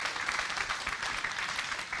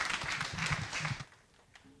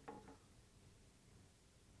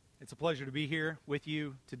It's a pleasure to be here with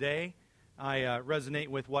you today. I resonate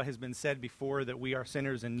with what has been said before, that we are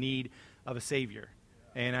sinners in need of a Savior.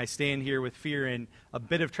 And I stand here with fear and a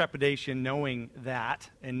bit of trepidation, knowing that,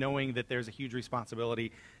 and knowing that there's a huge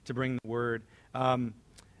responsibility to bring the Word.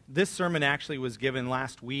 This sermon actually was given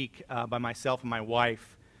last week by myself and my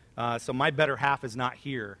wife, so my better half is not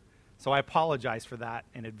here. So I apologize for that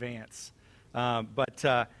in advance. But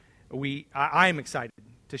I am excited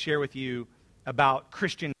to share with you about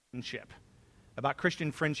Christian friendship,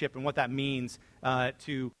 and what that means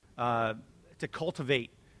to cultivate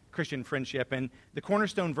Christian friendship. And the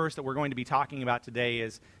cornerstone verse that we're going to be talking about today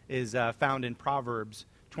is found in Proverbs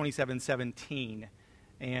 27:17.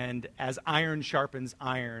 And as iron sharpens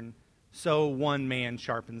iron, so one man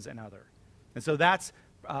sharpens another. And so that's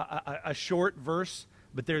a short verse,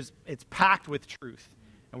 but it's packed with truth.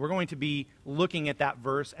 And we're going to be looking at that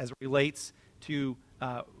verse as it relates to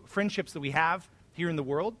friendships that we have here in the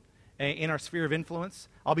world, in our sphere of influence.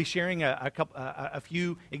 I'll be sharing a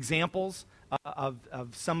few examples of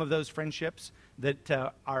some of those friendships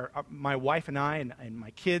that my wife and I and my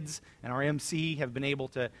kids and our MC have been able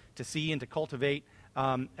to see and to cultivate,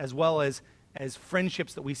 as well as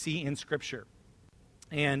friendships that we see in Scripture.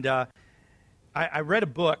 And I read a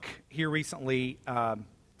book here recently.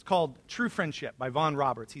 It's called True Friendship by Vaughn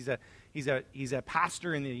Roberts. He's a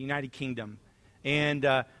pastor in the United Kingdom. And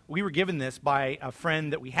we were given this by a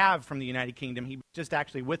friend that we have from the United Kingdom. He was just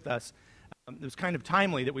actually with us. It was kind of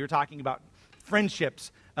timely that we were talking about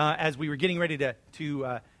friendships as we were getting ready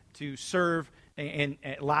to serve and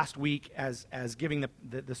last week as giving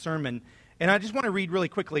the sermon. And I just want to read really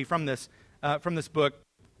quickly from this book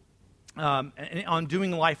on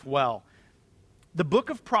doing life well. The book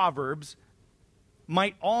of Proverbs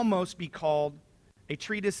might almost be called a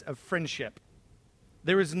treatise of friendship.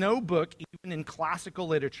 There is no book, even in classical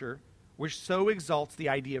literature, which so exalts the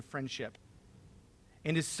idea of friendship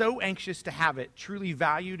and is so anxious to have it truly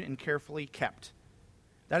valued and carefully kept.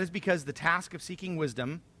 That is because the task of seeking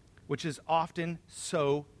wisdom, which is often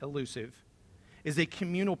so elusive, is a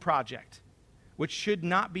communal project which should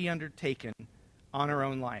not be undertaken in our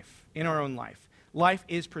own life. Life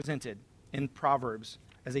is presented in Proverbs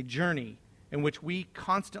as a journey in which we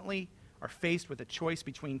constantly are faced with a choice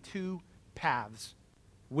between two paths: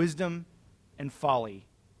 wisdom and folly.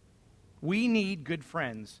 We need good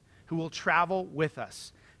friends who will travel with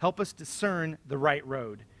us, help us discern the right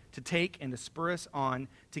road to take and to spur us on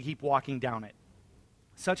to keep walking down it.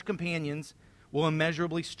 Such companions will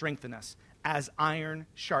immeasurably strengthen us. As iron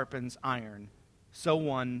sharpens iron, so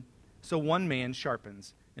one man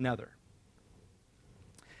sharpens another.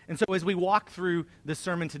 And so as we walk through this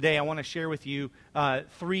sermon today, I want to share with you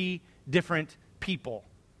three different people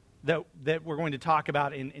that we're going to talk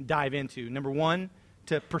about and dive into. Number one,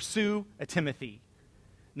 to pursue a Timothy.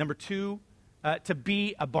 Number two, to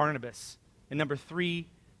be a Barnabas. And number three,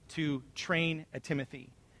 to train a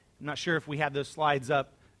Timothy. I'm not sure if we have those slides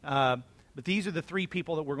up, but these are the three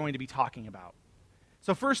people that we're going to be talking about.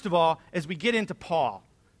 So first of all, as we get into Paul.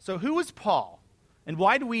 So who is Paul? And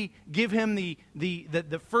why do we give him the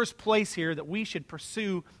first place here that we should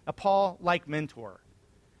pursue a Paul-like mentor?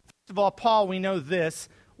 First of all, Paul, we know this,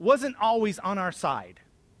 wasn't always on our side.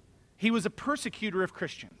 He was a persecutor of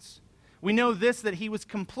Christians. We know this, that he was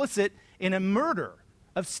complicit in a murder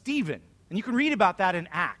of Stephen. And you can read about that in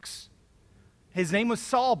Acts. His name was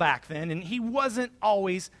Saul back then, and he wasn't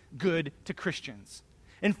always good to Christians.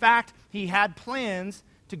 In fact, he had plans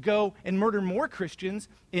to go and murder more Christians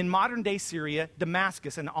in modern-day Syria,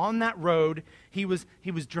 Damascus. And on that road, he was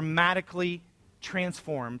dramatically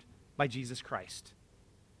transformed by Jesus Christ.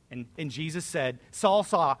 And Jesus said,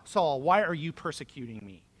 Saul, why are you persecuting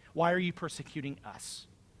me? Why are you persecuting us?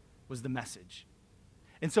 Was the message.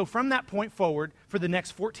 And so from that point forward, for the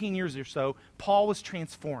next 14 years or so, Paul was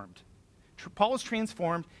transformed. Paul was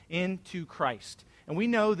transformed into Christ. And we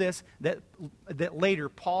know this, that later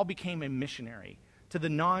Paul became a missionary to the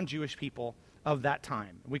non-Jewish people of that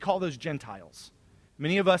time. We call those Gentiles.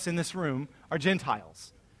 Many of us in this room are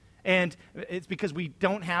Gentiles. And it's because we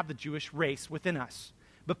don't have the Jewish race within us.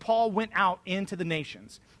 But Paul went out into the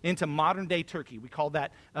nations, into modern-day Turkey. We call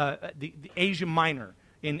that the Asia Minor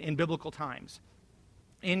in biblical times,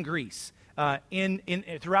 in Greece,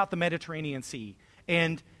 throughout the Mediterranean Sea.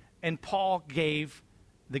 And Paul gave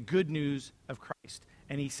the good news of Christ.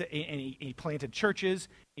 And he planted churches.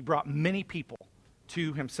 He brought many people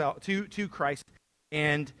to himself, to Christ.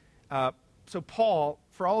 And so Paul,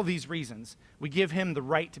 for all of these reasons, we give him the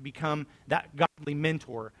right to become that godly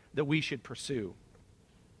mentor that we should pursue.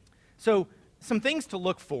 So some things to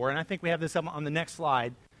look for, and I think we have this up on the next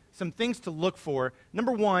slide, some things to look for.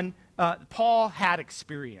 Number one, Paul had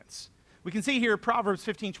experience. We can see here Proverbs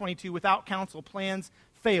 15:22, without counsel plans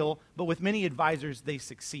fail, but with many advisors they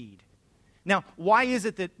succeed. Now, why is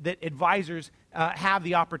it that advisors have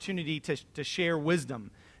the opportunity to share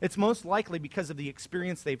wisdom? It's most likely because of the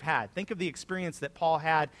experience they've had. Think of the experience that Paul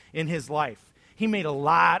had in his life. He made a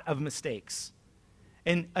lot of mistakes.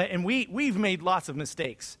 And we've made lots of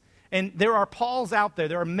mistakes. And there are Pauls out there.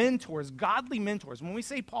 There are mentors, godly mentors. When we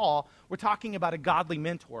say Paul, we're talking about a godly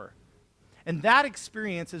mentor. And that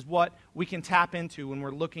experience is what we can tap into when we're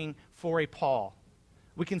looking for a Paul.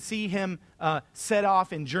 We can see him set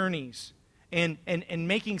off in journeys and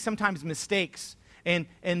making sometimes mistakes. And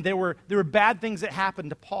there were bad things that happened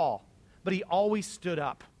to Paul. But he always stood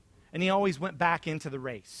up. And he always went back into the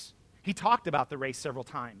race. He talked about the race several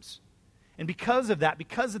times. And because of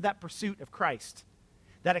that pursuit of Christ,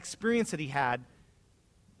 that experience that he had,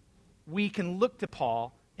 we can look to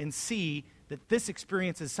Paul and see that this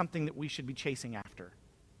experience is something that we should be chasing after.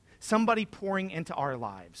 Somebody pouring into our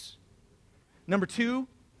lives. Number 2,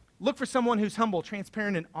 look for someone who's humble,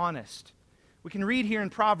 transparent, and honest. We can read here in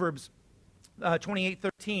Proverbs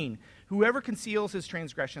 28:13, whoever conceals his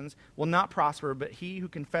transgressions will not prosper, but he who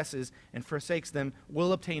confesses and forsakes them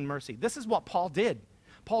will obtain mercy. This is what Paul did.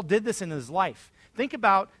 Paul did this in his life. Think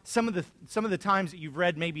about some of the times that you've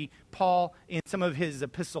read maybe Paul in some of his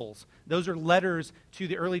epistles. Those are letters to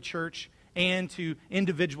the early church and to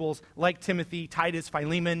individuals like Timothy, Titus,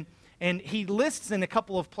 Philemon. And he lists in a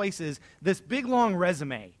couple of places this big long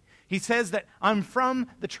resume. He says that I'm from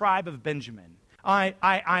the tribe of Benjamin. I'm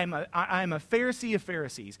a Pharisee of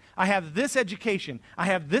Pharisees. I have this education. I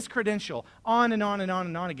have this credential, on and on and on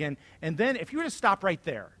and on again. And then if you were to stop right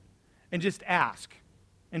there and just ask,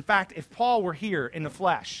 in fact, if Paul were here in the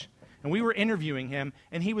flesh and we were interviewing him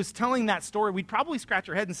and he was telling that story, we'd probably scratch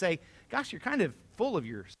our head and say, gosh, you're kind of full of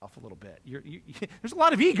yourself a little bit. There's a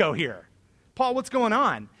lot of ego here. Paul, what's going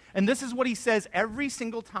on? And this is what he says every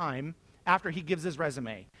single time after he gives his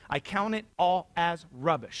resume. I count it all as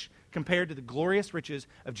rubbish compared to the glorious riches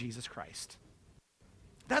of Jesus Christ.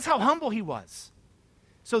 That's how humble he was.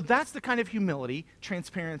 So that's the kind of humility,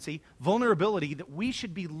 transparency, vulnerability that we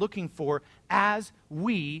should be looking for as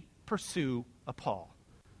we pursue a Paul.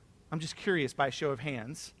 I'm just curious, by a show of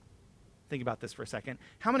hands, think about this for a second.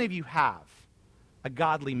 How many of you have a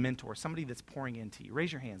godly mentor, somebody that's pouring into you?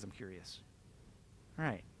 Raise your hands, I'm curious. All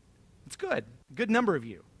right. It's good. A good number of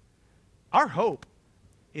you. Our hope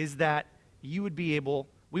is that we would be able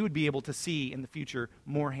to see in the future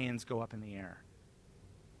more hands go up in the air.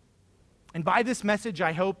 And by this message,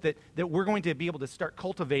 I hope that we're going to be able to start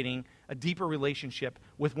cultivating a deeper relationship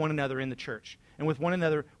with one another in the church and with one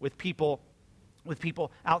another, with people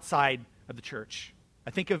outside of the church.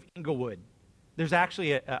 I think of Inglewood. There's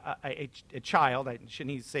actually a child. I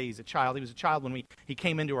shouldn't even say he's a child. He was a child when he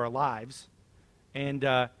came into our lives.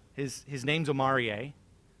 And his name's Omarie.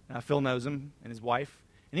 Phil knows him and his wife.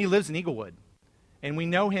 And he lives in Inglewood. And we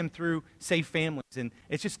know him through Safe Families. And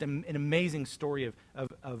it's just an amazing story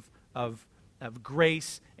of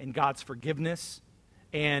grace and God's forgiveness.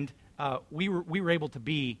 And we were able to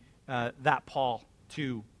be that Paul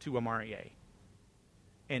to Omarie.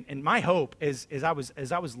 And my hope is as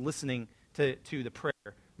I was listening to the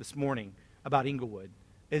prayer this morning about Inglewood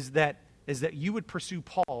is that you would pursue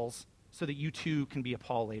Paul's so that you too can be a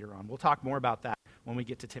Paul later on. We'll talk more about that when we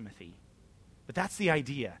get to Timothy. But that's the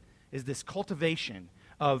idea, is this cultivation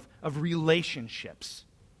of relationships.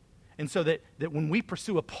 And so that when we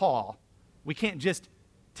pursue a Paul, we can't just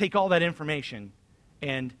take all that information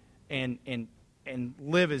and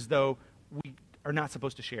live as though we are not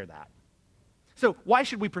supposed to share that. So why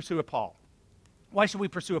should we pursue a Paul? Why should we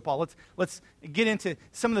pursue a Paul? Let's get into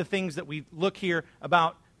some of the things that we look here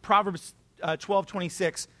about Proverbs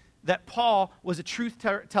 12:26, that Paul was a truth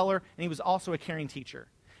teller and he was also a caring teacher.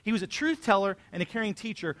 He was a truth teller and a caring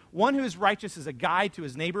teacher, one who is righteous as a guide to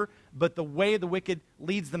his neighbor, but the way of the wicked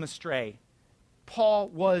leads them astray. Paul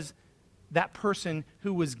was that person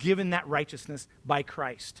who was given that righteousness by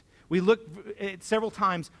Christ. We look at several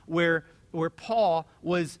times where Paul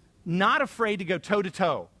was not afraid to go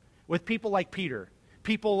toe-to-toe with people like Peter,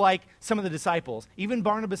 people like some of the disciples, even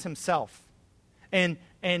Barnabas himself. And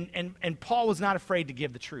Paul was not afraid to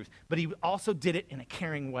give the truth, but he also did it in a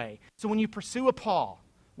caring way. So when you pursue a Paul,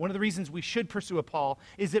 one of the reasons we should pursue a Paul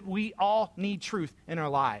is that we all need truth in our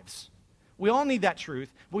lives. We all need that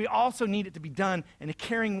truth, but we also need it to be done in a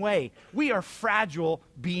caring way. We are fragile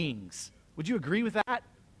beings. Would you agree with that?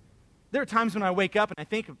 There are times when I wake up and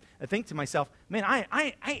I think to myself, man,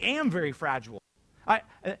 I am very fragile.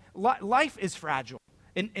 Life is fragile.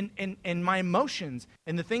 And my emotions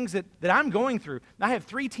and the things that I'm going through. I have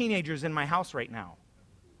 3 teenagers in my house right now.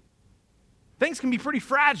 things can be pretty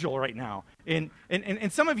fragile right now. And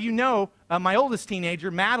some of you know my oldest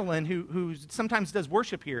teenager, Madeline, who sometimes does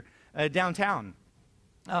worship here downtown.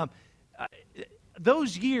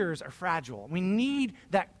 Those years are fragile. We need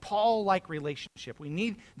that Paul-like relationship. We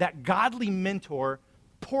need that godly mentor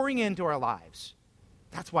pouring into our lives.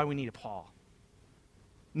 That's why we need a Paul.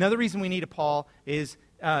 Another reason we need a Paul is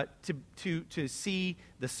to see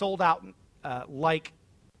the sold-out like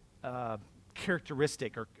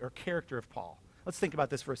characteristic or character of Paul. Let's think about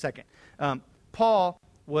this for a second. Paul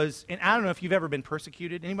was, and I don't know if you've ever been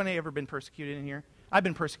persecuted. Anybody ever been persecuted in here? I've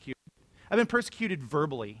been persecuted. I've been persecuted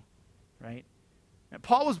verbally, right? And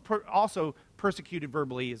Paul was also persecuted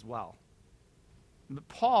verbally as well. But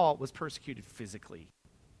Paul was persecuted physically.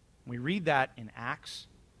 We read that in Acts.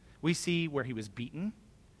 We see where he was beaten,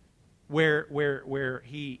 where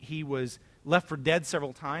he was left for dead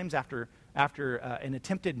several times after an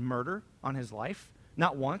attempted murder on his life.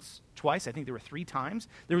 Not once, twice. I think there were 3 times.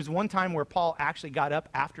 There was one time where Paul actually got up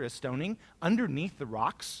after a stoning underneath the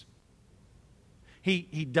rocks.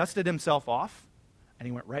 He dusted himself off, and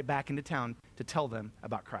he went right back into town to tell them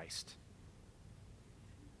about Christ.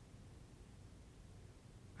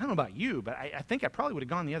 I don't know about you, but I think I probably would have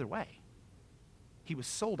gone the other way. He was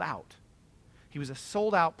sold out. He was a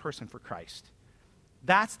sold-out person for Christ.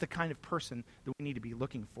 That's the kind of person that we need to be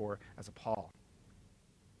looking for as a Paul.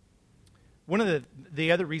 One of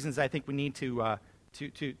the other reasons I think we need to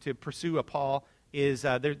pursue a Paul is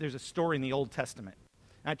there's a story in the Old Testament.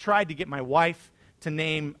 And I tried to get my wife to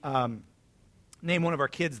name one of our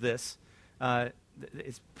kids this.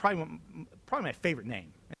 It's probably my favorite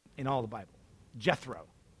name in all the Bible, Jethro.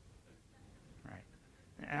 Right?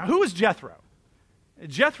 Now, who was Jethro?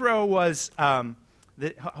 Jethro was,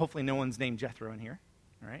 hopefully no one's named Jethro in here,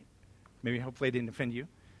 all right? Maybe hopefully I didn't offend you.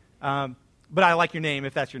 But I like your name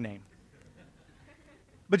if that's your name.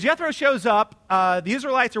 But Jethro shows up. The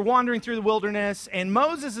Israelites are wandering through the wilderness, and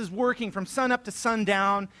Moses is working from sun up to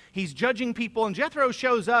sundown. He's judging people, and Jethro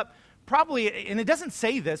shows up probably, and it doesn't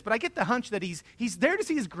say this, but I get the hunch that he's there to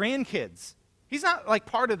see his grandkids. He's not like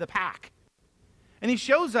part of the pack. And he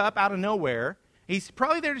shows up out of nowhere. He's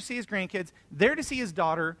probably there to see his grandkids, there to see his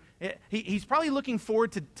daughter. He's probably looking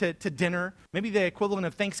forward to dinner, maybe the equivalent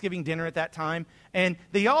of Thanksgiving dinner at that time. And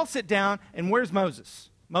they all sit down, and where's Moses?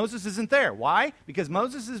 Moses isn't there. Why? Because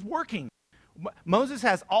Moses is working. Moses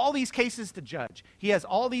has all these cases to judge. He has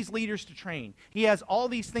all these leaders to train. He has all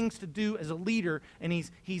these things to do as a leader, and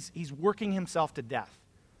he's working himself to death.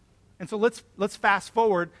 And so let's fast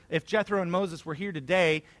forward. If Jethro and Moses were here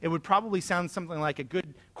today, it would probably sound something like a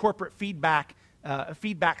good corporate feedback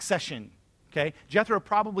session. Okay? Jethro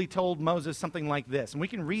probably told Moses something like this, and we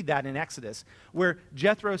can read that in Exodus, where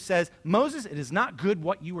Jethro says, "Moses, it is not good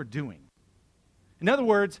what you are doing." In other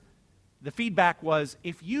words, the feedback was,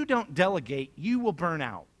 if you don't delegate, you will burn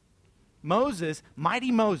out. Moses,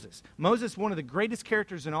 mighty Moses, one of the greatest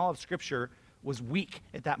characters in all of Scripture, was weak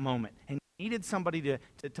at that moment and needed somebody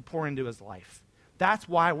to pour into his life. That's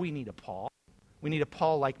why we need a Paul. We need a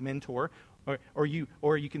Paul-like mentor, or you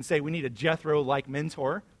can say we need a Jethro-like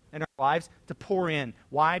mentor in our lives to pour in.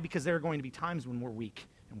 Why? Because there are going to be times when we're weak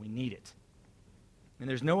and we need it. And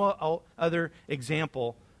there's no other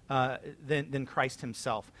example than Christ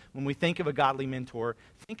himself. When we think of a godly mentor,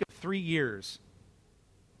 think of 3 years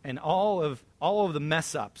and all of the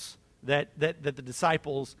mess-ups that the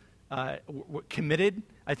disciples committed.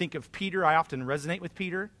 I think of Peter. I often resonate with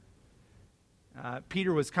Peter.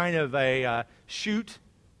 Peter was kind of a shoot,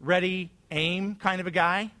 ready, aim kind of a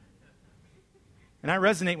guy. And I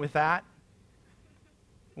resonate with that.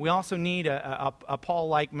 We also need a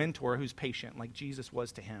Paul-like mentor who's patient, like Jesus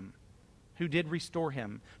was to him, who did restore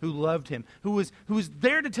him, who loved him, who was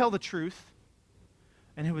there to tell the truth,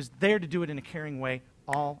 and who was there to do it in a caring way,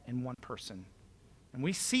 all in one person. And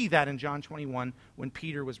we see that in John 21 when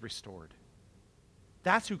Peter was restored.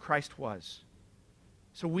 That's who Christ was.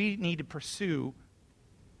 So we need to pursue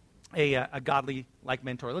a godly-like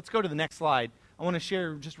mentor. Let's go to the next slide. I want to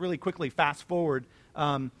share just really quickly, fast forward,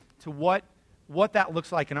 to what that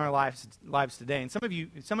looks like in our lives today. And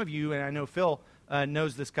some of you, and I know Phil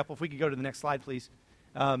knows this couple. If we could go to the next slide, please.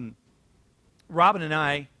 Robin and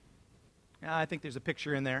I think there's a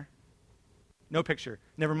picture in there. No picture.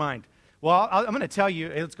 Never mind. Well, I'm going to tell you.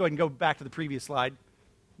 Let's go ahead and go back to the previous slide.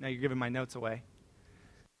 Now you're giving my notes away.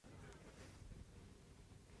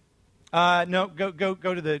 No, go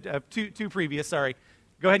to the two previous. Sorry.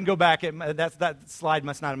 Go ahead and go back. That slide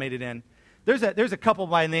must not have made it in. There's a couple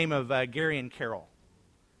by the name of Gary and Carol,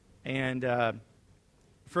 and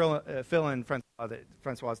Phil and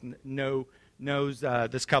Francois knows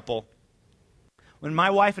this couple. When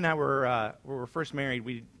my wife and I were first married,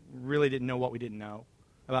 we really didn't know what we didn't know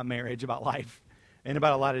about marriage, about life, and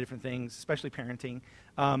about a lot of different things, especially parenting.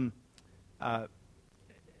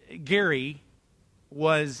 Gary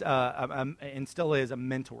was and still is a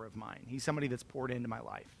mentor of mine. He's somebody that's poured into my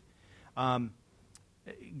life.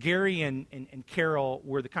 Gary and Carol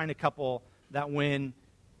were the kind of couple that when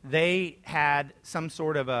they had some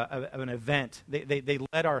sort of an event, they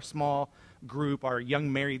led our small group, our young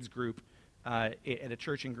marrieds group, at a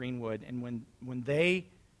church in Greenwood. And when they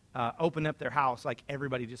opened up their house, like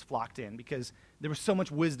everybody just flocked in because there was so much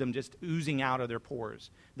wisdom just oozing out of their pores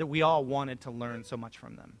that we all wanted to learn so much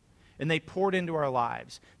from them. And they poured into our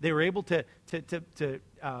lives. They were able to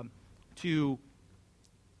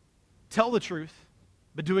tell the truth,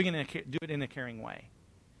 but do it in a caring way.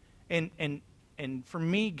 And for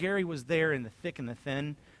me, Gary was there in the thick and the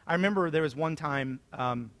thin. I remember there was one time,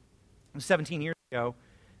 17 years ago,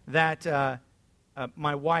 that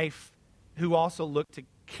my wife, who also looked to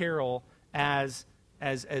Carol as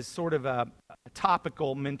sort of a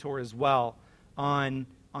topical mentor as well on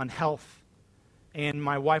health. And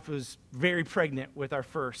my wife was very pregnant with our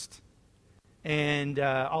first. And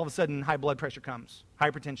all of a sudden, high blood pressure comes,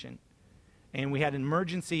 hypertension. And we had an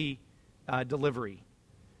emergency delivery.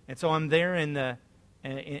 And so I'm there in the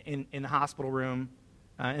hospital room.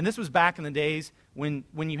 And this was back in the days when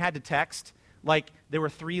you had to text. Like, there were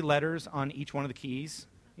 3 letters on each one of the keys.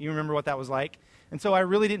 You remember what that was like? And so I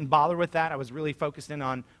really didn't bother with that. I was really focused in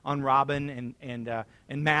on Robin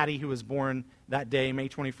and Maddie, who was born that day, May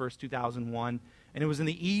 21st, 2001. And it was in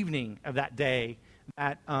the evening of that day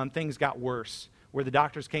that things got worse, where the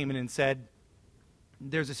doctors came in and said,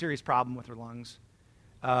 there's a serious problem with her lungs.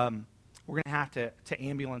 We're going to have to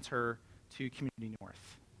ambulance her to Community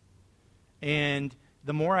North. And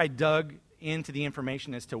the more I dug into the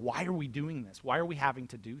information as to why are we doing this? Why are we having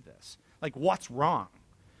to do this? Like, what's wrong?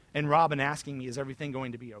 And Robin asking me, is everything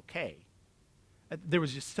going to be okay? There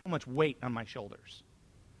was just so much weight on my shoulders.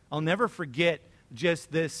 I'll never forget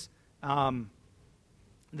just this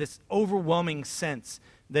overwhelming sense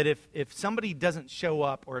that if somebody doesn't show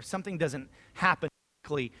up or if something doesn't happen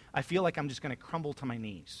quickly, I feel like I'm just going to crumble to my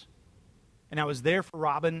knees. And I was there for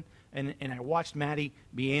Robin, and I watched Maddie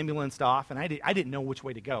be ambulanced off, and I didn't know which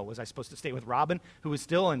way to go. Was I supposed to stay with Robin, who was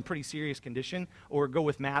still in pretty serious condition, or go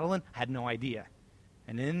with Madeline? I had no idea.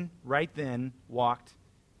 And then, right then, walked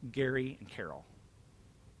Gary and Carol.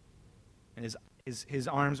 And his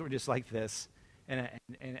arms were just like this, and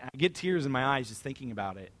I get tears in my eyes just thinking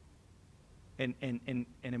about it. And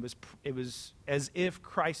it was as if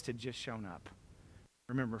Christ had just shown up.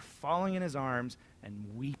 I remember falling in his arms and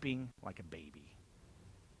weeping like a baby.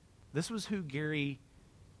 This was who Gary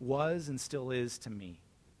was and still is to me.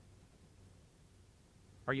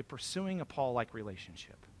 Are you pursuing a Paul-like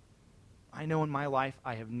relationship? I know in my life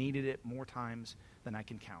I have needed it more times than I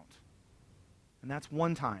can count. And that's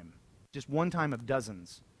one time, just one time of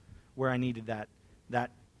dozens, where I needed that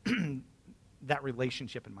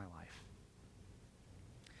relationship in my life.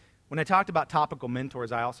 When I talked about topical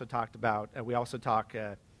mentors, I also talked about,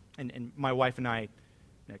 and my wife and I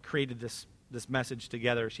created this message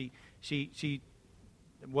together. She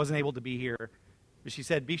wasn't able to be here, but she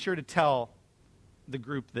said, be sure to tell the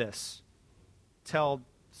group this. Tell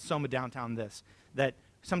Soma Downtown this, that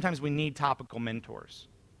sometimes we need topical mentors.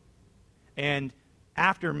 And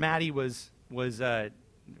after Maddie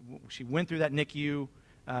she went through that NICU,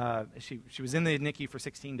 she was in the NICU for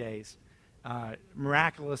 16 days.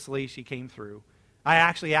 Miraculously, she came through. I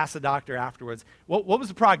actually asked the doctor afterwards, what was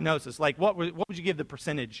the prognosis? Like, what would you give the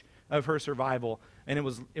percentage of her survival? And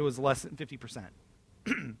it was less than 50%.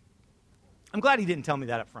 I'm glad he didn't tell me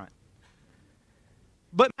that up front.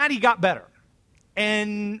 But Maddie got better.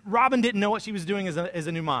 And Robin didn't know what she was doing as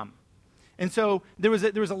a new mom. And so there was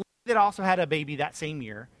a lady that also had a baby that same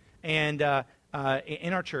year, and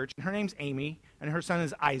in our church. And her name's Amy, and her son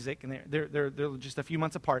is Isaac, and they're just a few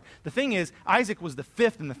months apart. The thing is, Isaac was the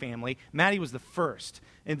 5th in the family. Maddie was the 1st.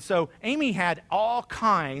 And so Amy had all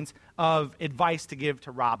kinds of advice to give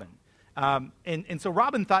to Robin. And so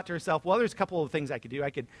Robin thought to herself, well, there's a couple of things I could do.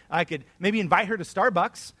 I could maybe invite her to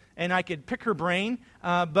Starbucks, and I could pick her brain.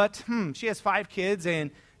 But she has 5 kids,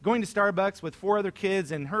 and going to Starbucks with 4 other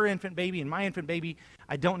kids and her infant baby and my infant baby,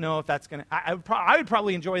 I don't know if that's going to... I would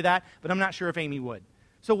probably enjoy that, but I'm not sure if Amy would.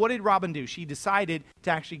 So what did Robin do? She decided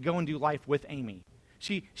to actually go and do life with Amy.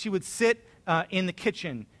 She would sit in the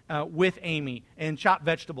kitchen with Amy and chop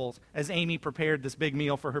vegetables as Amy prepared this big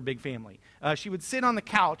meal for her big family. She would sit on the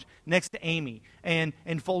couch next to Amy and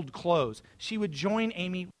fold clothes. She would join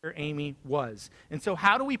Amy where Amy was. And so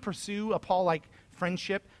how do we pursue a Paul-like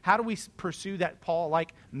friendship? How do we pursue that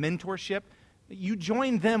Paul-like mentorship? You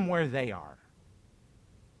join them where they are.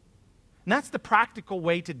 And that's the practical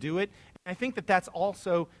way to do it. And I think that that's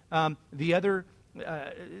also the other,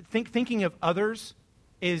 thinking of others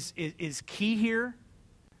is key here.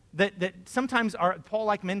 That sometimes our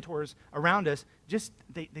Paul-like mentors around us, just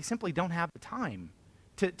they simply don't have the time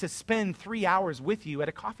to spend 3 hours with you at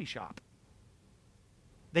a coffee shop.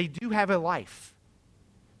 They do have a life,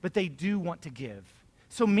 but they do want to give.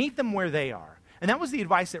 So meet them where they are. And that was the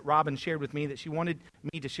advice that Robin shared with me, that she wanted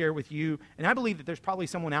me to share with you. And I believe that there's probably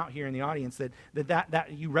someone out here in the audience that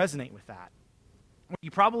you resonate with that.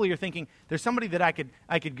 You probably are thinking, there's somebody that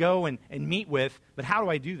I could go and meet with, but how do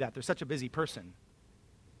I do that? They're such a busy person.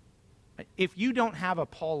 If you don't have a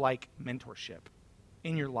Paul-like mentorship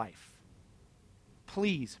in your life,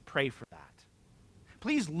 please pray for that.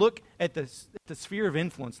 Please look at the sphere of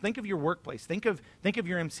influence. Think of your workplace. Think of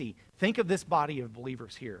your MC. Think of this body of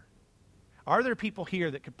believers here. Are there people here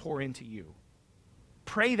that could pour into you?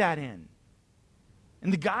 Pray that in.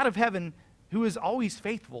 And the God of heaven, who is always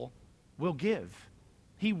faithful, will give.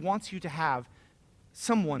 He wants you to have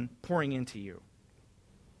someone pouring into you.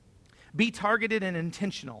 Be targeted and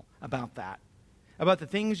intentional about that, about the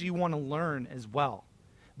things you want to learn as well.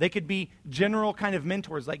 They could be general kind of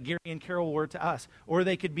mentors like Gary and Carol were to us, or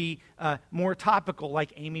they could be more topical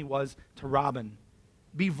like Amy was to Robin.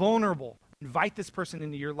 Be vulnerable. Invite this person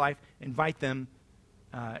into your life. Invite them,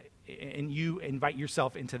 and you invite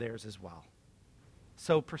yourself into theirs as well.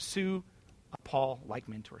 So pursue a Paul-like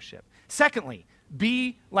mentorship. Secondly,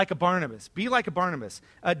 be like a Barnabas. Be like a Barnabas.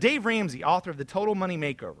 Dave Ramsey, author of The Total Money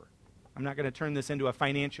Makeover. I'm not going to turn this into a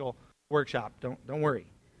financial workshop. Don't worry.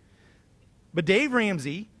 But Dave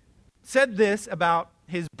Ramsey said this about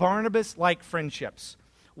his Barnabas-like friendships.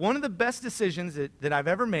 One of the best decisions that I've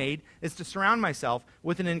ever made is to surround myself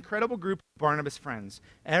with an incredible group of Barnabas friends.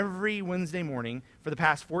 Every Wednesday morning for the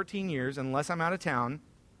past 14 years, unless I'm out of town,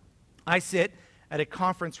 I sit at a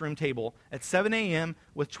conference room table at 7 a.m.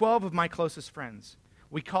 with 12 of my closest friends.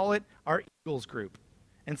 We call it our Eagles group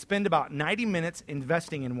and spend about 90 minutes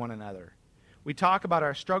investing in one another. We talk about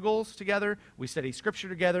our struggles together. We study scripture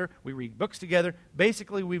together. We read books together.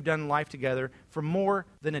 Basically, we've done life together for more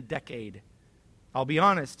than a decade. I'll be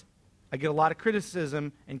honest, I get a lot of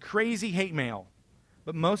criticism and crazy hate mail,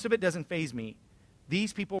 but most of it doesn't faze me.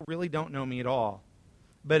 These people really don't know me at all.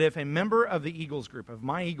 But if a member of the Eagles group, of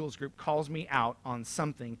my Eagles group, calls me out on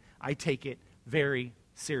something, I take it very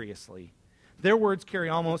seriously. Their words carry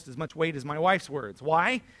almost as much weight as my wife's words.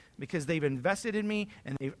 Why? Because they've invested in me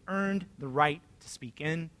and they've earned the right to speak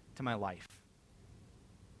into my life.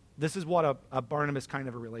 This is what a Barnabas kind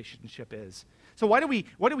of a relationship is. So why do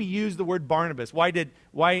we use the word Barnabas? Why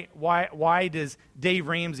does Dave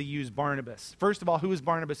Ramsey use Barnabas? First of all, who is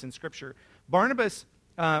Barnabas in Scripture? Barnabas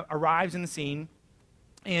arrives in the scene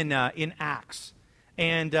in Acts,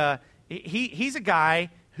 and he's a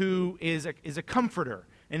guy who is a comforter.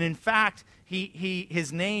 And in fact,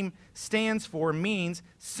 his name means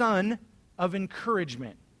son of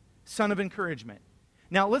encouragement. Son of encouragement.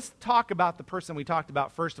 Now, let's talk about the person we talked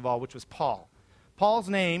about first of all, which was Paul. Paul's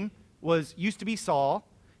name used to be Saul.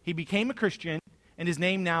 He became a Christian, and his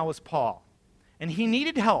name now is Paul. And he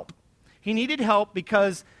needed help. He needed help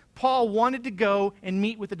because Paul wanted to go and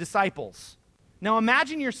meet with the disciples. Now,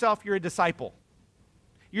 imagine yourself, you're a disciple.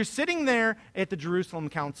 You're sitting there at the Jerusalem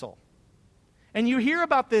Council. And you hear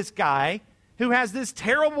about this guy who has this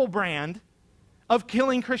terrible brand of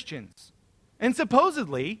killing Christians. And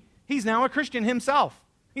supposedly, he's now a Christian himself.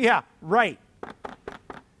 Yeah, right.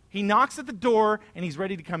 He knocks at the door, and he's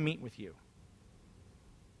ready to come meet with you.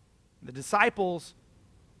 The disciples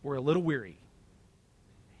were a little weary.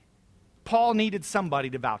 Paul needed somebody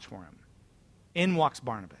to vouch for him. In walks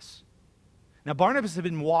Barnabas. Now, Barnabas had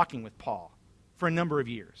been walking with Paul for a number of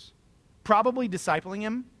years, probably discipling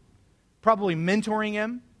him, probably mentoring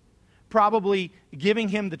him, probably giving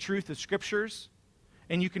him the truth of Scriptures.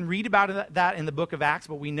 And you can read about that in the book of Acts,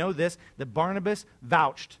 but we know this, that Barnabas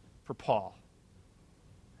vouched for Paul.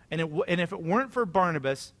 And if it weren't for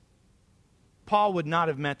Barnabas, Paul would not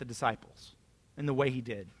have met the disciples in the way he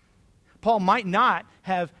did. Paul might not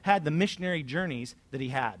have had the missionary journeys that he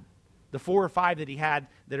had, the 4 or 5 that he had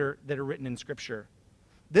that are written in Scripture.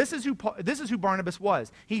 This is who Barnabas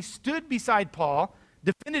was. He stood beside Paul,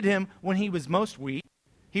 defended him when he was most weak.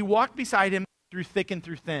 He walked beside him through thick and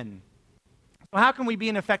through thin. So how can we be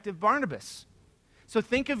an effective Barnabas? So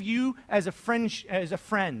think of you as a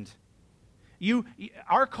friend.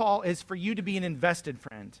 Our call is for you to be an invested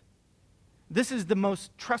friend. This is the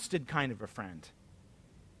most trusted kind of a friend.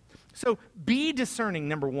 So be discerning,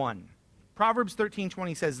 number 1. Proverbs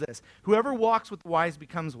 13:20 says this, "Whoever walks with the wise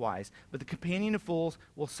becomes wise, but the companion of fools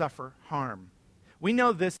will suffer harm." We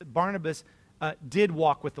know this, that Barnabas did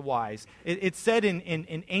walk with the wise. It's said in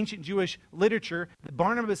ancient Jewish literature that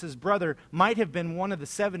Barnabas' brother might have been one of the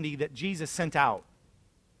 70 that Jesus sent out.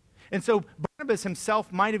 And so Barnabas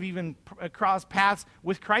himself might have even crossed paths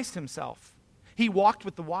with Christ himself. He walked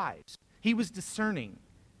with the wise. He was discerning.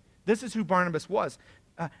 This is who Barnabas was.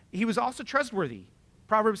 He was also trustworthy.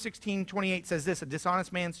 Proverbs 16:28 says this, a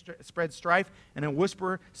dishonest man spreads strife, and a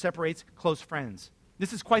whisperer separates close friends.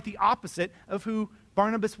 This is quite the opposite of who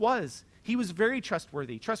Barnabas was. He was very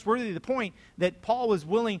trustworthy. Trustworthy to the point that Paul was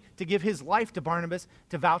willing to give his life to Barnabas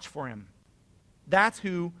to vouch for him. That's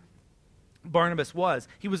who Barnabas was.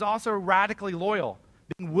 He was also radically loyal,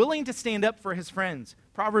 being willing to stand up for his friends.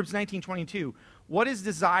 Proverbs 19:22, what is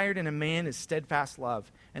desired in a man is steadfast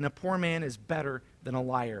love, and a poor man is better than a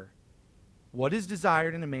liar. What is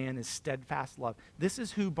desired in a man is steadfast love. This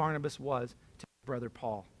is who Barnabas was to his brother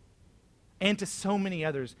Paul and to so many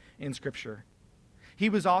others in Scripture. He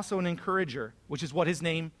was also an encourager, which is what his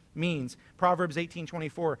name means. Proverbs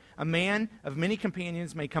 18:24, a man of many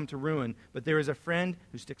companions may come to ruin, but there is a friend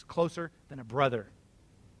who sticks closer than a brother.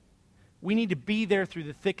 We need to be there through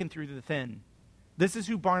the thick and through the thin. This is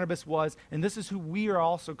who Barnabas was, and this is who we are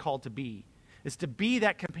also called to be, is to be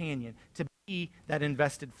that companion, to be that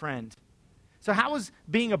invested friend. So how is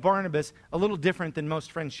being a Barnabas a little different than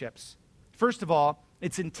most friendships? First of all,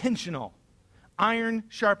 it's intentional. Iron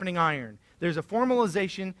sharpening iron. There's a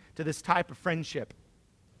formalization to this type of friendship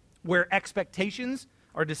where expectations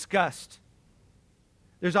are discussed.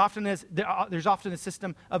 There's often a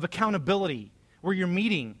system of accountability where you're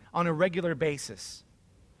meeting on a regular basis.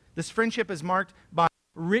 This friendship is marked by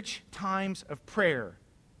rich times of prayer.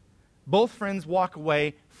 Both friends walk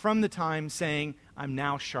away from the time saying, I'm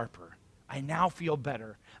now sharper. I now feel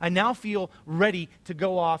better. I now feel ready to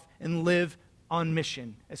go off and live on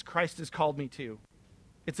mission as Christ has called me to.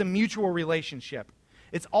 It's a mutual relationship.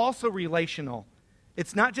 It's also relational.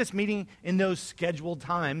 It's not just meeting in those scheduled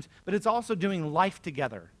times, but it's also doing life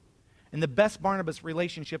together. And the best Barnabas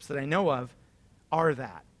relationships that I know of are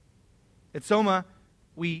that. At Soma,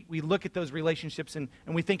 we look at those relationships and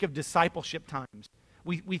we think of discipleship times.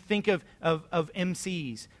 We think of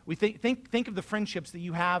MCs. We think of the friendships that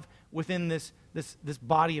you have within this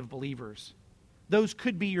body of believers. Those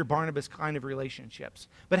could be your Barnabas kind of relationships.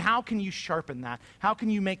 But how can you sharpen that? How can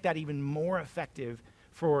you make that even more effective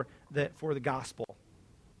for the gospel?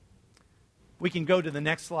 We can go to the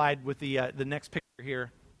next slide with the next picture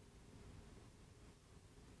here.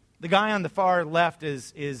 The guy on the far left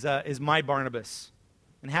is my Barnabas,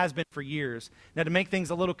 and has been for years. Now, to make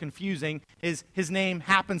things a little confusing, his name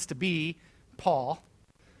happens to be Paul.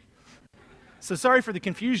 So sorry for the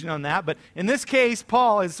confusion on that, but in this case,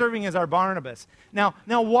 Paul is serving as our Barnabas. Now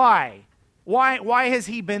why? Why has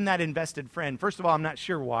he been that invested friend? First of all, I'm not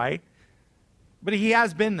sure why, but he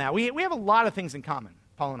has been that. We have a lot of things in common,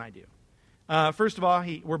 Paul and I do. First of all,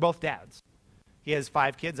 we're both dads. He has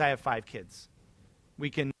 5 kids, I have 5 kids.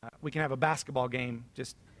 We can have a basketball game,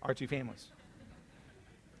 just our 2 families.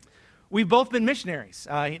 We've both been missionaries.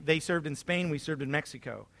 They served in Spain, we served in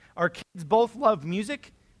Mexico. Our kids both love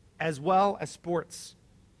music as well as sports.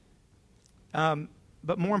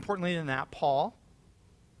 But more importantly than that, Paul,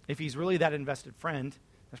 if he's really that invested friend,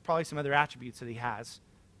 there's probably some other attributes that he has,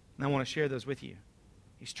 and I want to share those with you.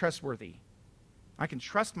 He's trustworthy. I can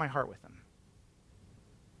trust my heart with him.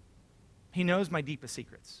 He knows my deepest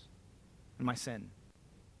secrets and my sin.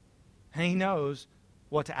 And he knows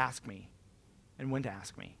what to ask me and when to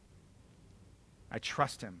ask me. I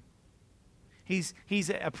trust him. He's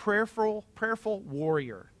a prayerful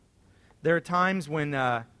warrior. There are times when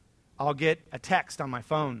I'll get a text on my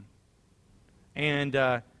phone, and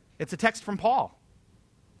it's a text from Paul.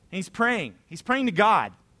 And he's praying. He's praying to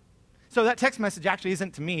God. So that text message actually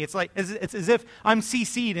isn't to me. It's as if I'm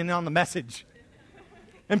CC'd in on the message.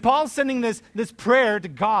 And Paul's sending this prayer to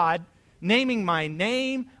God, naming my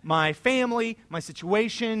name, my family, my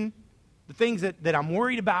situation, the things that I'm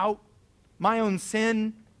worried about, my own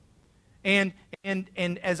sin. And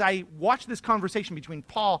as I watch this conversation between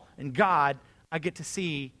Paul and God, I get to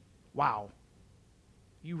see, wow,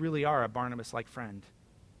 you really are a Barnabas-like friend.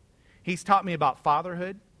 He's taught me about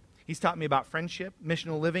fatherhood. He's taught me about friendship,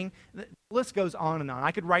 missional living. The list goes on and on.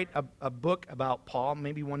 I could write a book about Paul.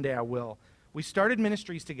 Maybe one day I will. We started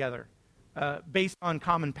ministries together based on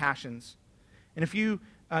common passions. And a few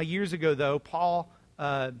years ago, though, Paul,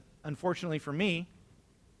 unfortunately for me,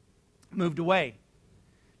 moved away.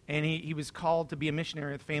 And he was called to be a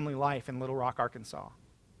missionary with Family Life in Little Rock, Arkansas.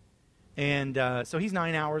 And so he's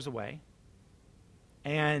 9 hours away.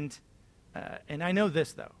 And I know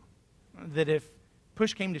this, though, that if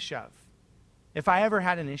push came to shove, if I ever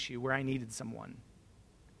had an issue where I needed someone,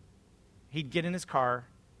 he'd get in his car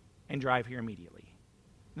and drive here immediately.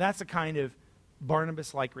 That's the kind of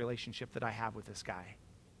Barnabas-like relationship that I have with this guy.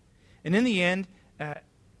 And in the end,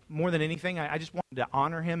 more than anything, I just wanted to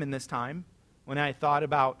honor him in this time. When I thought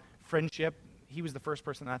about friendship, he was the first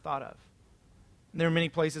person I thought of. And there are many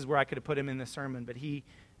places where I could have put him in this sermon, but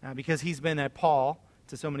because he's been a Paul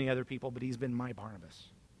to so many other people, but he's been my Barnabas.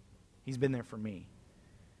 He's been there for me.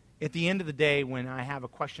 At the end of the day, when I have a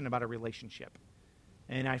question about a relationship,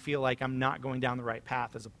 and I feel like I'm not going down the right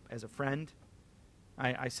path as a friend,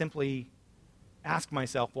 I simply ask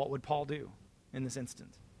myself, what would Paul do in this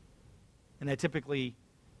instance? And I typically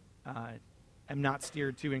am not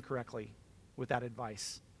steered too incorrectly with that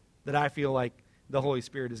advice that I feel like the Holy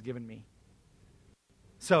Spirit has given me.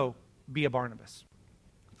 So, be a Barnabas.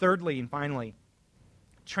 Thirdly and finally,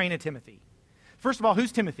 train a Timothy. First of all,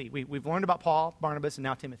 who's Timothy? We've learned about Paul, Barnabas, and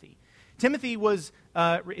now Timothy. Timothy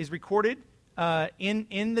is recorded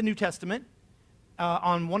in the New Testament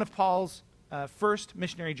on one of Paul's first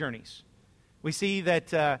missionary journeys. We see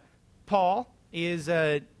that Paul is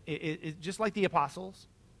just like the apostles,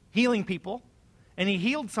 healing people, and he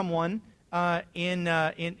healed someone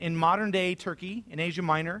in modern-day Turkey, in Asia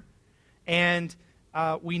Minor, and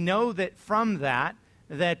we know that from that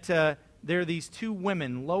there are these two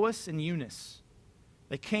women, Lois and Eunice.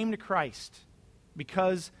 They came to Christ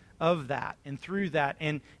because of that and through that,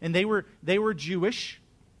 and they were Jewish,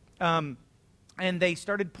 and they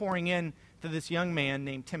started pouring in to this young man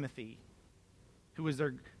named Timothy, who was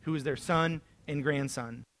their son and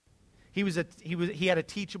grandson. He had a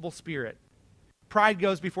teachable spirit. Pride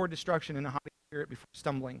goes before destruction, and a haughty spirit before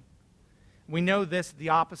stumbling. We know the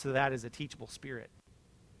opposite of that is a teachable spirit.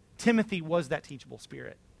 Timothy was that teachable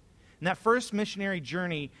spirit. And that first missionary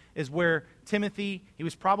journey is where Timothy, he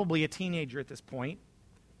was probably a teenager at this point,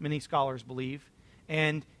 many scholars believe,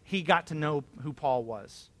 and he got to know who Paul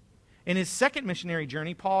was. In his second missionary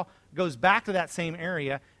journey, Paul goes back to that same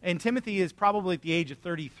area, and Timothy is probably at the age of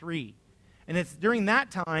 33. And it's during that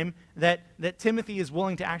time that Timothy is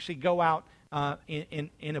willing to actually go out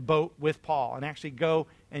in a boat with Paul and actually go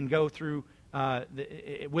through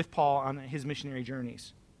with Paul on his missionary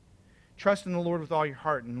journeys. Trust in the Lord with all your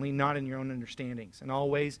heart and lean not in your own understandings. And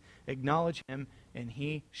always acknowledge him, and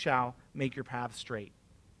he shall make your path straight.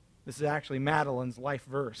 This is actually Madeline's life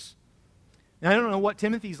verse. Now, I don't know what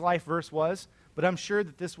Timothy's life verse was, but I'm sure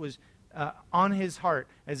that this was on his heart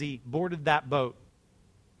as he boarded that boat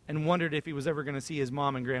and wondered if he was ever going to see his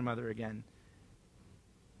mom and grandmother again.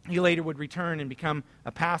 He later would return and become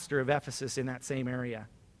a pastor of Ephesus in that same area.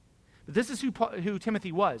 But this is who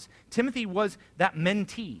Timothy was. Timothy was that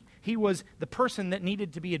mentee. He was the person that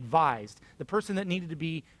needed to be advised, the person that needed to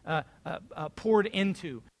be poured into.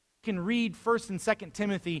 You can read 1st and 2nd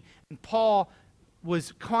Timothy, and Paul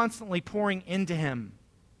was constantly pouring into him.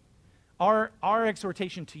 Our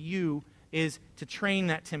exhortation to you is to train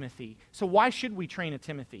that Timothy. So why should we train a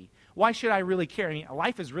Timothy? Why should I really care? I mean,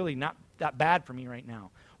 life is really not that bad for me right now.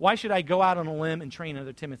 Why should I go out on a limb and train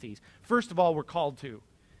other Timothys? First of all, we're called to.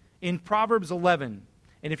 In Proverbs 11,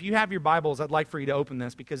 and if you have your Bibles, I'd like for you to open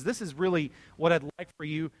this, because this is really what I'd like for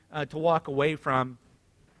you to walk away from,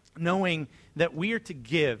 knowing that we are to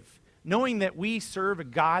give, knowing that we serve a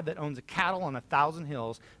God that owns a cattle on 1,000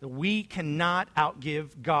 hills, that we cannot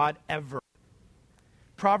outgive God ever.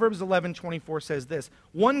 Proverbs 11:24 says this: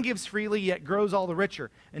 one gives freely, yet grows all the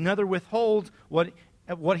richer. Another withholds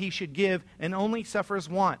what he should give, and only suffers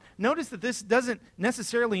want. Notice that this doesn't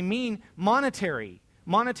necessarily mean monetary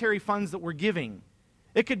funds that we're giving.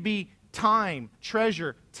 It could be time,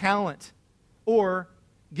 treasure, talent, or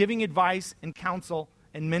giving advice and counsel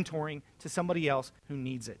and mentoring to somebody else who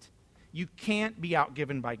needs it. You can't be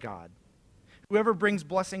outgiven by God. Whoever brings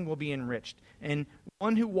blessing will be enriched, and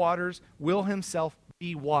one who waters will himself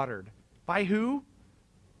be watered. By who?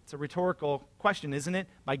 It's a rhetorical question, isn't it?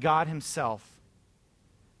 By God himself.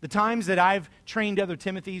 The times that I've trained other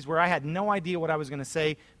Timothys where I had no idea what I was going to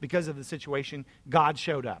say because of the situation, God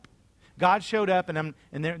showed up. God showed up, and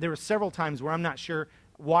there were several times where I'm not sure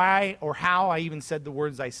why or how I even said the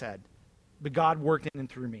words I said. But God worked in and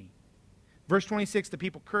through me. Verse 26, the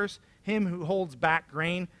people curse him who holds back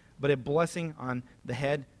grain, but a blessing on the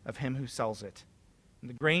head of him who sells it. And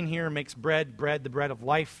the grain here makes bread, the bread of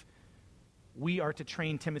life. We are to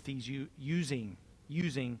train Timothy's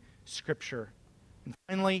using Scripture. And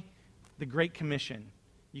finally, the Great Commission.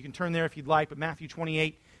 You can turn there if you'd like, but Matthew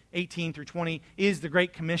 28:18-20 is the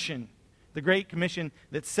Great Commission. The Great Commission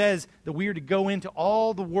that says that we are to go into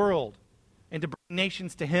all the world and to bring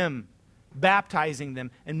nations to him, baptizing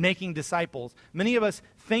them and making disciples. Many of us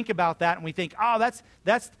think about that and we think, oh,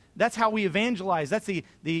 that's how we evangelize. That's the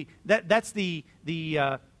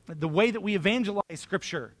the way that we evangelize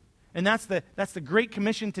Scripture. And that's the Great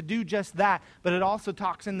Commission to do just that. But it also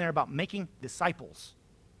talks in there about making disciples.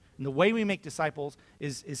 And the way we make disciples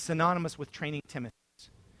is synonymous with training Timothy.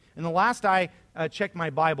 And the last I checked my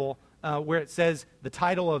Bible, where it says the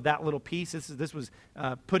title of that little piece, this was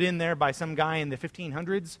put in there by some guy in the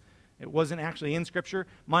 1500s. It wasn't actually in Scripture.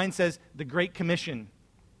 Mine says the Great Commission.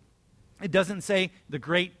 It doesn't say the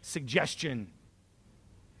Great Suggestion.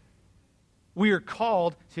 We are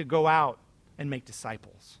called to go out and make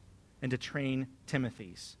disciples and to train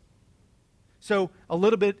Timothys. So a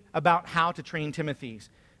little bit about how to train Timothys.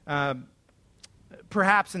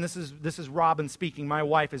 Perhaps, and this is Robin speaking, my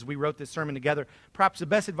wife, as we wrote this sermon together, perhaps the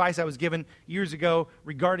best advice I was given years ago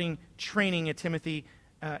regarding training a Timothy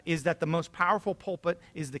is that the most powerful pulpit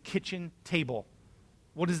is the kitchen table.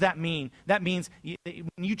 What does that mean? That means when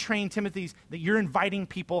you train Timothys, that you're inviting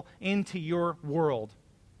people into your world.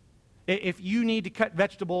 If you need to cut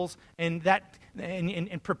vegetables and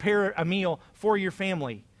prepare a meal for your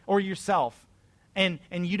family or yourself, and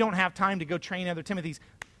you don't have time to go train other Timothys,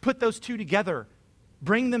 put those two together.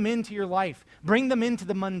 Bring them into your life. Bring them into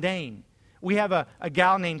the mundane. We have a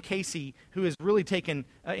gal named Casey who has really taken,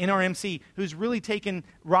 in our MC, who's really taken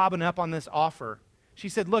Robin up on this offer. She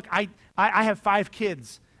said, look, I have 5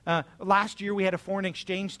 kids. Last year we had a foreign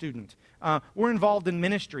exchange student. We're involved in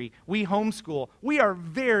ministry. We homeschool. We are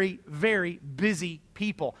very, very busy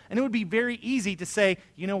people. And it would be very easy to say,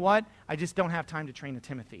 you know what? I just don't have time to train a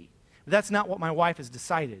Timothy. But that's not what my wife has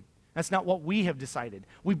decided. That's not what we have decided.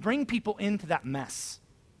 We bring people into that mess,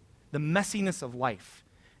 the messiness of life.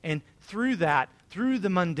 And through that, through the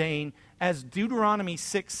mundane, as Deuteronomy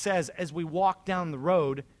 6 says, as we walk down the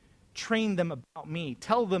road, train them about me.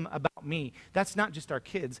 Tell them about me. That's not just our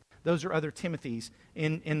kids. Those are other Timothys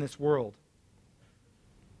in this world.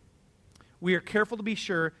 We are careful to be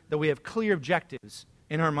sure that we have clear objectives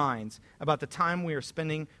in our minds about the time we are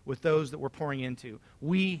spending with those that we're pouring into.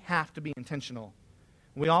 We have to be intentional.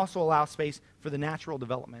 We also allow space for the natural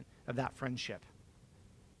development of that friendship.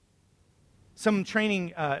 Some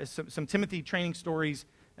training, some Timothy training stories.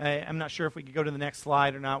 I'm not sure if we could go to the next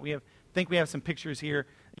slide or not. I think we have some pictures here.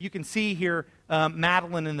 You can see here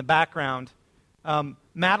Madeline in the background.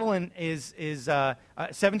 Madeline is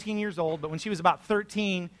 17 years old, but when she was about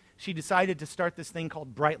 13, she decided to start this thing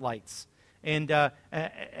called Bright Lights. And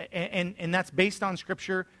that's based on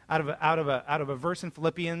Scripture out of a verse in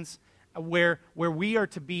Philippians, where we are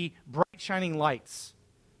to be bright shining lights,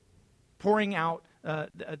 pouring out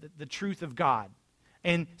the truth of God.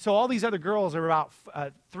 And so all these other girls are about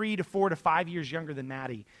 3 to 4 to 5 years younger than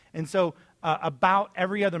Maddie. And so about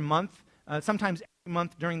every other month, sometimes every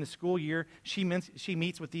month during the school year, she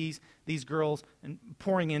meets with these girls and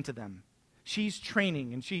pouring into them. She's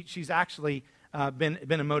training, and she's actually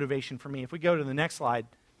been a motivation for me. If we go to the next slide,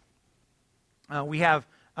 we have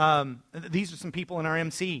these are some people in our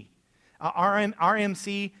MC. Our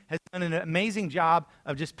MC has done an amazing job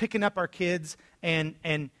of just picking up our kids and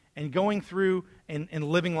going through and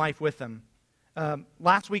living life with them.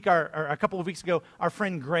 Last week, or a couple of weeks ago, our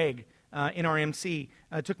friend Greg in our MC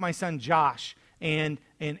took my son Josh and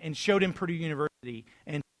showed him Purdue University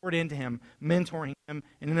and poured into him, mentoring him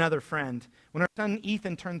and another friend. When our son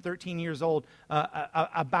Ethan turned 13 years old,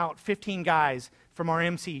 about 15 guys from our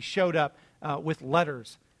MC showed up with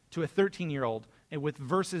letters to a 13-year-old and with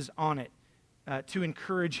verses on it to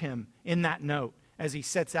encourage him in that note as he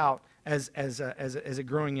sets out as a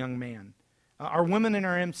growing young man. Our women in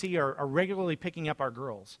our MC are regularly picking up our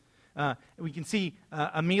girls. We can see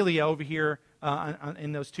Amelia over here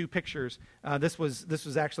in those 2 pictures. This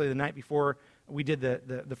was actually the night before we did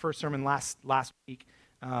the first sermon last week,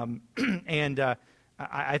 and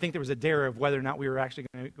I think there was a dare of whether or not we were actually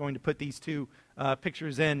going to put these 2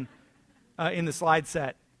 pictures in the slide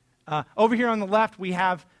set. Over here on the left, we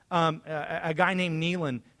have a guy named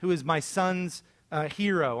Neelan, who is my son's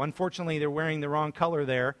hero. Unfortunately, they're wearing the wrong color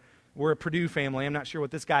there. We're a Purdue family. I'm not sure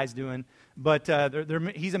what this guy's doing, but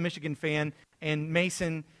he's a Michigan fan, and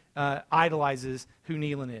Mason idolizes who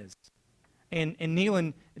Neelan is. And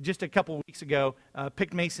Neelan, just a couple of weeks ago,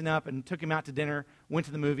 picked Mason up and took him out to dinner, went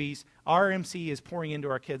to the movies. Our MC is pouring into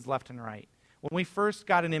our kids left and right. When we first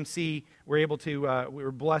got an MC, we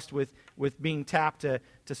were blessed with being tapped to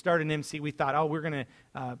start an MC. We thought, oh, we're going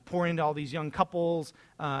to pour into all these young couples,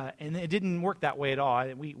 and it didn't work that way at all.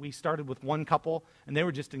 We started with one couple, and they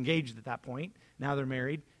were just engaged at that point. Now they're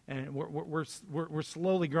married, and we're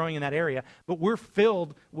slowly growing in that area. But we're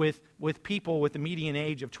filled with people with the median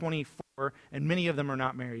age of 24, and many of them are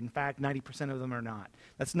not married. In fact, 90% of them are not.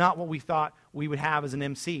 That's not what we thought we would have as an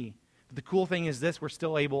MC. The cool thing is this: we're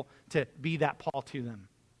still able to be that Paul to them.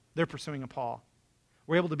 They're pursuing a Paul.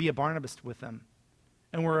 we're able to be a Barnabas with them,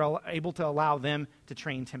 and we're able to allow them to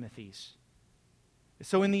train Timothy's.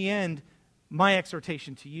 So in the end, my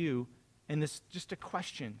exhortation to you, and this just a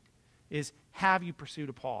question, is have you pursued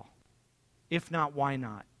a Paul? If not, why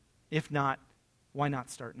not? If not, why not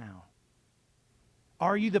start now?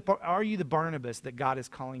 Are you the Barnabas that God is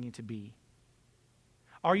calling you to be?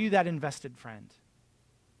 Are you that invested friend?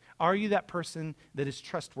 Are you that person that is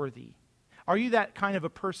trustworthy? Are you that kind of a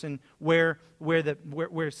person where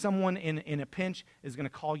someone in a pinch is going to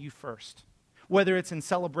call you first, whether it's in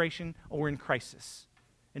celebration or in crisis?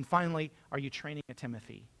 And finally, are you training a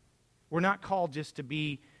Timothy? We're not called just to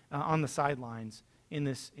be on the sidelines in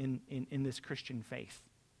this Christian faith.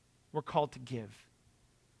 We're called to give.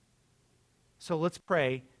 So let's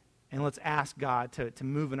pray and let's ask God to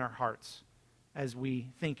move in our hearts as we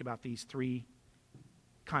think about these three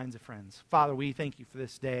kinds of friends. Father, we thank you for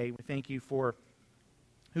this day. We thank you for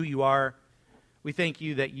who you are. We thank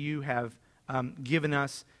you that you have given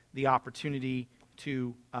us the opportunity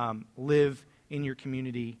to live in your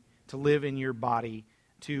community, to live in your body,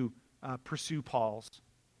 to pursue Paul's,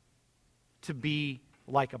 to be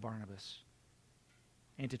like a Barnabas,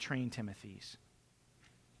 and to train Timothy's.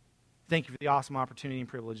 Thank you for the awesome opportunity and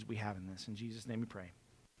privilege we have in this. In Jesus' name we pray.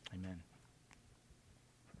 Amen.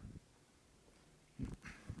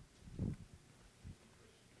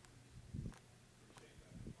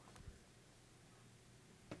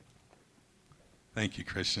 Thank you,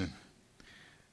 Christian.